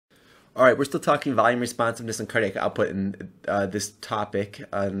All right, we're still talking volume responsiveness and cardiac output in this topic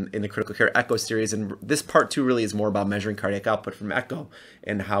in the critical care echo series. And this part 2 really is more about measuring cardiac output from echo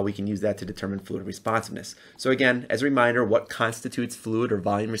and how we can use that to determine fluid responsiveness. So again, as a reminder, what constitutes fluid or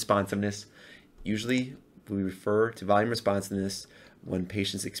volume responsiveness? Usually we refer to volume responsiveness when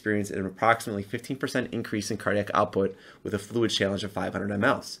patients experience an approximately 15% increase in cardiac output with a fluid challenge of 500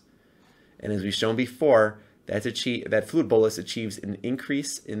 mLs. And as we've shown before, that fluid bolus achieves an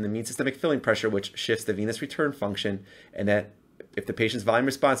increase in the mean systemic filling pressure, which shifts the venous return function, and that if the patient's volume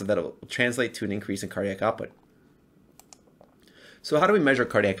responsive, that will translate to an increase in cardiac output. So how do we measure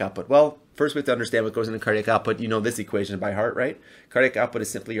cardiac output? Well, first we have to understand what goes into cardiac output. You know this equation by heart, right? Cardiac output is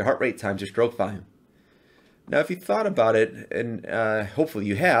simply your heart rate times your stroke volume. Now, if you thought about it, and hopefully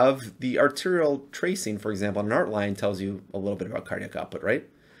you have, the arterial tracing, for example, on an art line tells you a little bit about cardiac output, right?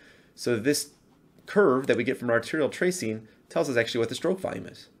 So this curve that we get from arterial tracing tells us actually what the stroke volume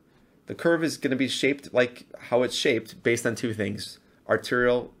is. The curve is going to be shaped like how it's shaped based on two things: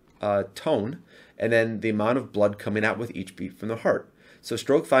 arterial tone, and then the amount of blood coming out with each beat from the heart. So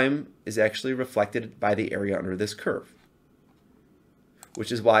stroke volume is actually reflected by the area under this curve,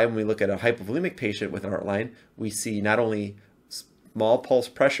 which is why when we look at a hypovolemic patient with an art line, we see not only small pulse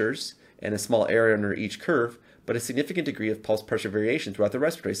pressures and a small area under each curve, but a significant degree of pulse pressure variation throughout the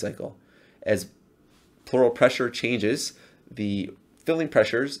respiratory cycle. As pleural pressure changes, the filling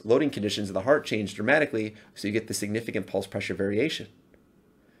pressures, loading conditions of the heart change dramatically, so you get the significant pulse pressure variation.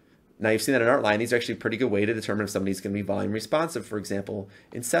 Now, you've seen that in art line. These are actually a pretty good way to determine if somebody's going to be volume responsive, for example,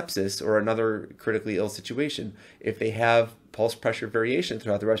 in sepsis or another critically ill situation. If they have pulse pressure variation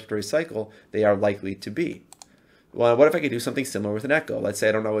throughout the respiratory cycle, they are likely to be. Well, what if I could do something similar with an echo? Let's say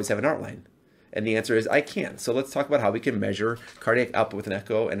I don't always have an art line. And the answer is I can. So let's talk about how we can measure cardiac output with an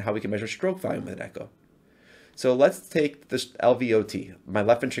echo and how we can measure stroke volume with an echo. So let's take this LVOT, my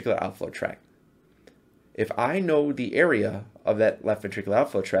left ventricular outflow tract. If I know the area of that left ventricular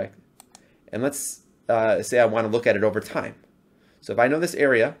outflow tract, and let's say I want to look at it over time. So if I know this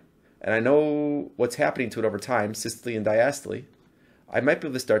area, and I know what's happening to it over time, systole and diastole, I might be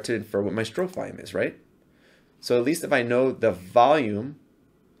able to start to infer what my stroke volume is, right? So at least if I know the volume,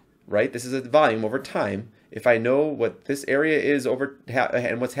 right, this is a volume over time, if I know what this area is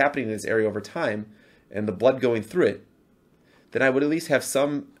and what's happening in this area over time, and the blood going through it, then I would at least have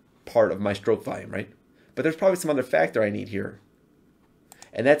some part of my stroke volume, right? But there's probably some other factor I need here,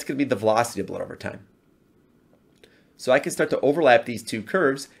 and that's going to be the velocity of blood over time. So I can start to overlap these two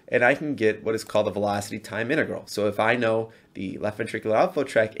curves, and I can get what is called the velocity time integral. So if I know the left ventricular outflow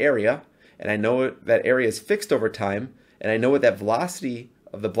tract area, and I know that area is fixed over time, and I know what that velocity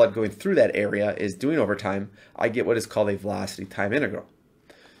of the blood going through that area is doing over time, I get what is called a velocity time integral.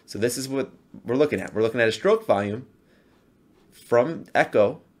 So this is what we're looking at. We're looking at a stroke volume from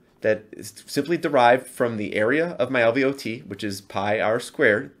echo that is simply derived from the area of my LVOT, which is pi r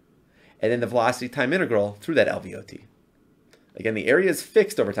squared, and then the velocity time integral through that LVOT. Again, the area is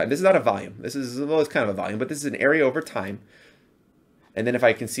fixed over time. This is not a volume. This is, well, it's kind of a volume, but this is an area over time. And then if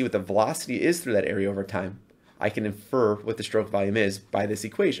I can see what the velocity is through that area over time, I can infer what the stroke volume is by this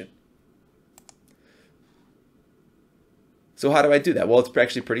equation. So how do I do that? Well, it's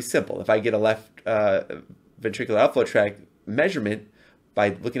actually pretty simple. If I get a left ventricular outflow tract measurement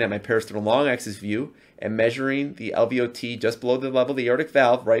by looking at my peristernal long axis view and measuring the LVOT just below the level of the aortic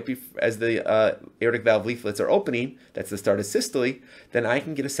valve, right as the aortic valve leaflets are opening, that's the start of systole, then I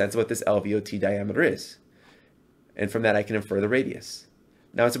can get a sense of what this LVOT diameter is. And from that, I can infer the radius.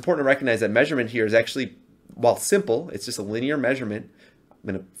 Now, it's important to recognize that measurement here is actually, while simple, it's just a linear measurement.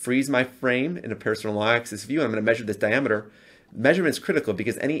 I'm going to freeze my frame in a peristernal long axis view, and I'm going to measure this diameter. Measurement is critical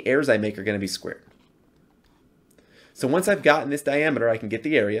because any errors I make are going to be squared. So once I've gotten this diameter, I can get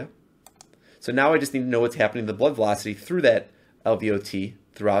the area. So now I just need to know what's happening to the blood velocity through that LVOT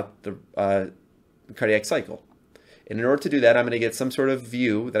throughout the cardiac cycle. And in order to do that, I'm going to get some sort of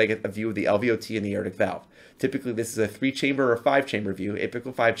view, that I get a view of the LVOT and the aortic valve. Typically, this is a 3-chamber or 5-chamber view,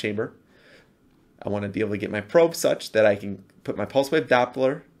 apical 5-chamber. I want to be able to get my probe such that I can put my pulse wave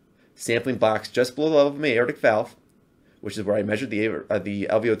Doppler sampling blocks just below the level of my aortic valve, which is where I measured the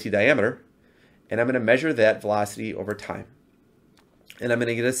LVOT diameter, and I'm going to measure that velocity over time. And I'm going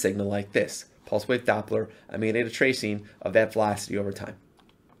to get a signal like this. Pulse wave Doppler, I'm going to get a tracing of that velocity over time.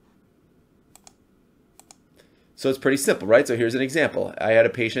 So it's pretty simple, right? So here's an example. I had a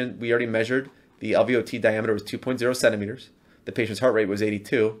patient, we already measured the LVOT diameter was 2.0 centimeters. The patient's heart rate was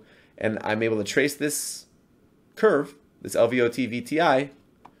 82. And I'm able to trace this curve, this LVOT VTI,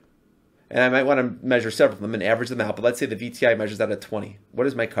 and I might want to measure several of them and average them out. But let's say the VTI measures out at 20. What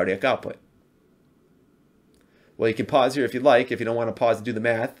is my cardiac output? Well, you can pause here if you'd like, if you don't want to pause and do the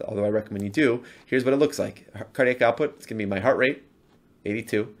math, although I recommend you do. Here's what it looks like. Cardiac output, it's going to be my heart rate,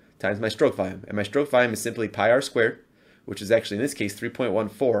 82, times my stroke volume. And my stroke volume is simply pi r squared, which is actually in this case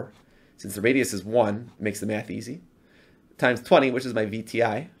 3.14. Since the radius is 1, it makes the math easy, times 20, which is my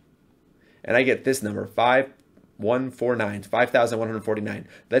VTI. And I get this number, 5,149.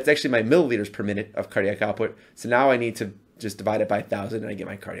 That's actually my milliliters per minute of cardiac output. So now I need to just divide it by 1,000 and I get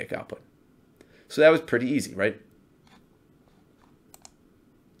my cardiac output. So that was pretty easy, right?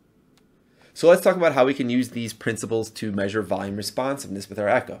 So let's talk about how we can use these principles to measure volume responsiveness with our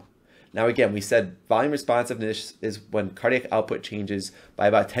echo. Now again, we said volume responsiveness is when cardiac output changes by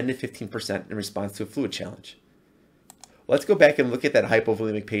about 10 to 15% in response to a fluid challenge. Let's go back and look at that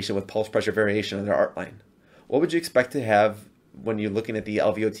hypovolemic patient with pulse pressure variation on their art line. What would you expect to have when you're looking at the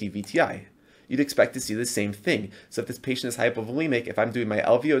LVOT VTI? You'd expect to see the same thing. So if this patient is hypovolemic, if I'm doing my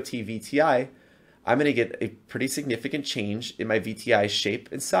LVOT VTI, I'm going to get a pretty significant change in my VTI shape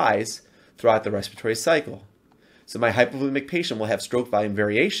and size throughout the respiratory cycle. So my hypovolemic patient will have stroke volume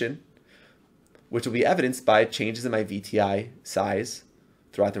variation, which will be evidenced by changes in my VTI size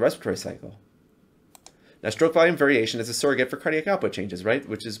throughout the respiratory cycle. Now, stroke volume variation is a surrogate for cardiac output changes, right?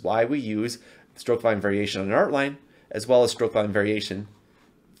 Which is why we use stroke volume variation on an art line, as well as stroke volume variation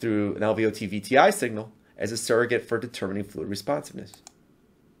through an LVOT VTI signal as a surrogate for determining fluid responsiveness.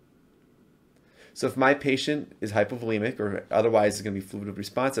 So if my patient is hypovolemic or otherwise is going to be fluid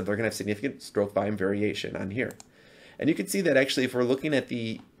responsive, they're going to have significant stroke volume variation on here. And you can see that actually if we're looking at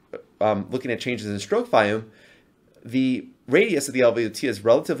changes in stroke volume, the radius of the LVOT is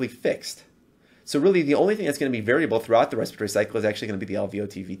relatively fixed. So really the only thing that's going to be variable throughout the respiratory cycle is actually going to be the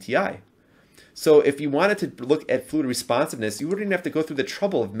LVOT VTI. So if you wanted to look at fluid responsiveness, you wouldn't even have to go through the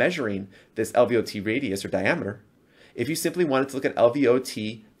trouble of measuring this LVOT radius or diameter. If you simply wanted to look at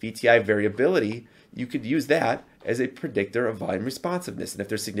LVOT VTI variability, you could use that as a predictor of volume responsiveness. And if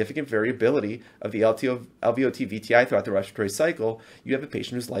there's significant variability of the LVOT VTI throughout the respiratory cycle, you have a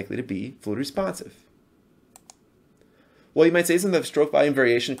patient who's likely to be fluid responsive. Well, you might say, isn't the stroke volume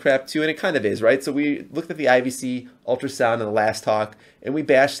variation crap too? And it kind of is, right? So we looked at the IVC ultrasound in the last talk, and we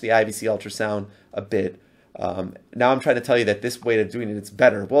bashed the IVC ultrasound a bit. Now I'm trying to tell you that this way of doing it's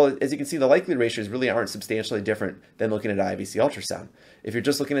better. Well, as you can see, the likelihood ratios really aren't substantially different than looking at IVC ultrasound. If you're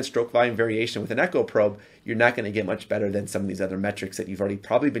just looking at stroke volume variation with an echo probe, you're not going to get much better than some of these other metrics that you've already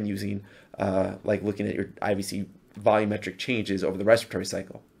probably been using, like looking at your IVC volumetric changes over the respiratory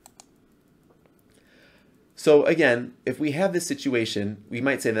cycle. So again, if we have this situation, we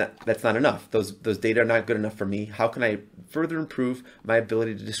might say that that's not enough. Those data are not good enough for me. How can I further improve my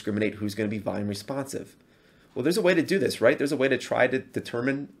ability to discriminate who's going to be volume responsive? Well, there's a way to do this, right? There's a way to try to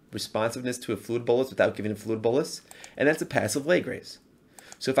determine responsiveness to a fluid bolus without giving a fluid bolus, and that's a passive leg raise.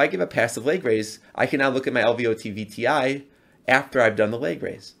 So if I give a passive leg raise, I can now look at my LVOT VTI after I've done the leg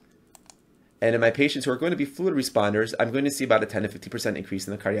raise. And in my patients who are going to be fluid responders, I'm going to see about a 10 to 50% increase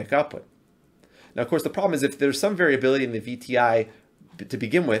in the cardiac output. Now, of course, the problem is if there's some variability in the VTI to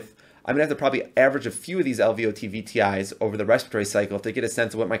begin with, I'm going to have to probably average a few of these LVOT VTIs over the respiratory cycle to get a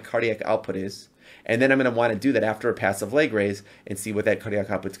sense of what my cardiac output is. And then I'm going to want to do that after a passive leg raise and see what that cardiac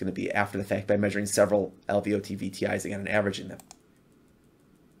output is going to be after the fact by measuring several LVOT VTIs again and averaging them.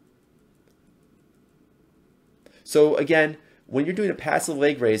 So again, when you're doing a passive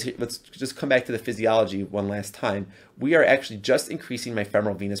leg raise, let's just come back to the physiology one last time. We are actually just increasing my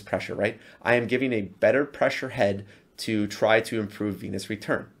femoral venous pressure, right? I am giving a better pressure head to try to improve venous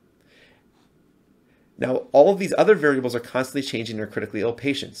return. Now, all of these other variables are constantly changing in our critically ill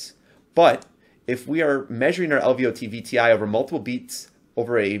patients. But if we are measuring our LVOT VTI over multiple beats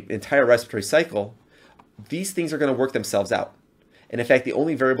over an entire respiratory cycle, these things are going to work themselves out. And in fact, the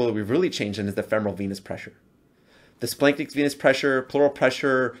only variable that we've really changed in is the femoral venous pressure. The splanchnic venous pressure, pleural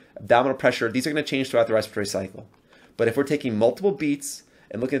pressure, abdominal pressure, these are going to change throughout the respiratory cycle. But if we're taking multiple beats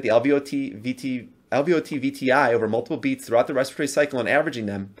and looking at the LVOT VTI over multiple beats throughout the respiratory cycle and averaging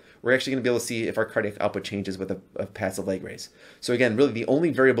them, we're actually going to be able to see if our cardiac output changes with a passive leg raise. So again, really the only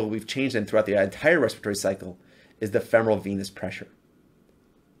variable we've changed in throughout the entire respiratory cycle is the femoral venous pressure.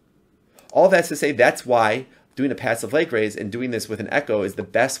 All that's to say, that's why doing a passive leg raise and doing this with an echo is the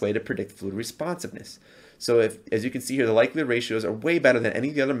best way to predict fluid responsiveness. So as you can see here, the likelihood ratios are way better than any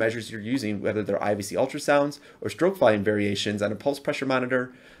of the other measures you're using, whether they're IVC ultrasounds or stroke volume variations on a pulse pressure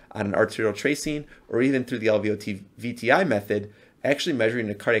monitor, on an arterial tracing, or even through the LVOT VTI method. Actually measuring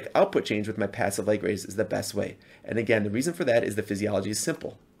the cardiac output change with my passive leg raise is the best way. And again, the reason for that is the physiology is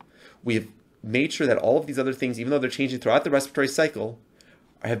simple. We've made sure that all of these other things, even though they're changing throughout the respiratory cycle,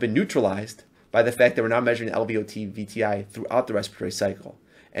 have been neutralized by the fact that we're now measuring LVOT VTI throughout the respiratory cycle.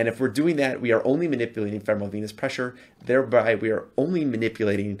 And if we're doing that, we are only manipulating femoral venous pressure. Thereby, we are only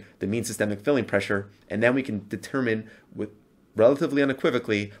manipulating the mean systemic filling pressure, and then we can determine with relatively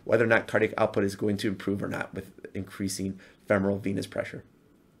unequivocally whether or not cardiac output is going to improve or not with increasing femoral venous pressure.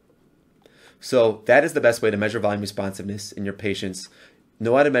 So that is the best way to measure volume responsiveness in your patients.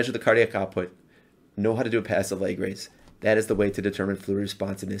 Know how to measure the cardiac output, know how to do a passive leg raise. That is the way to determine fluid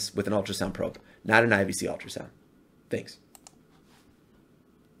responsiveness with an ultrasound probe, not an IVC ultrasound. Thanks.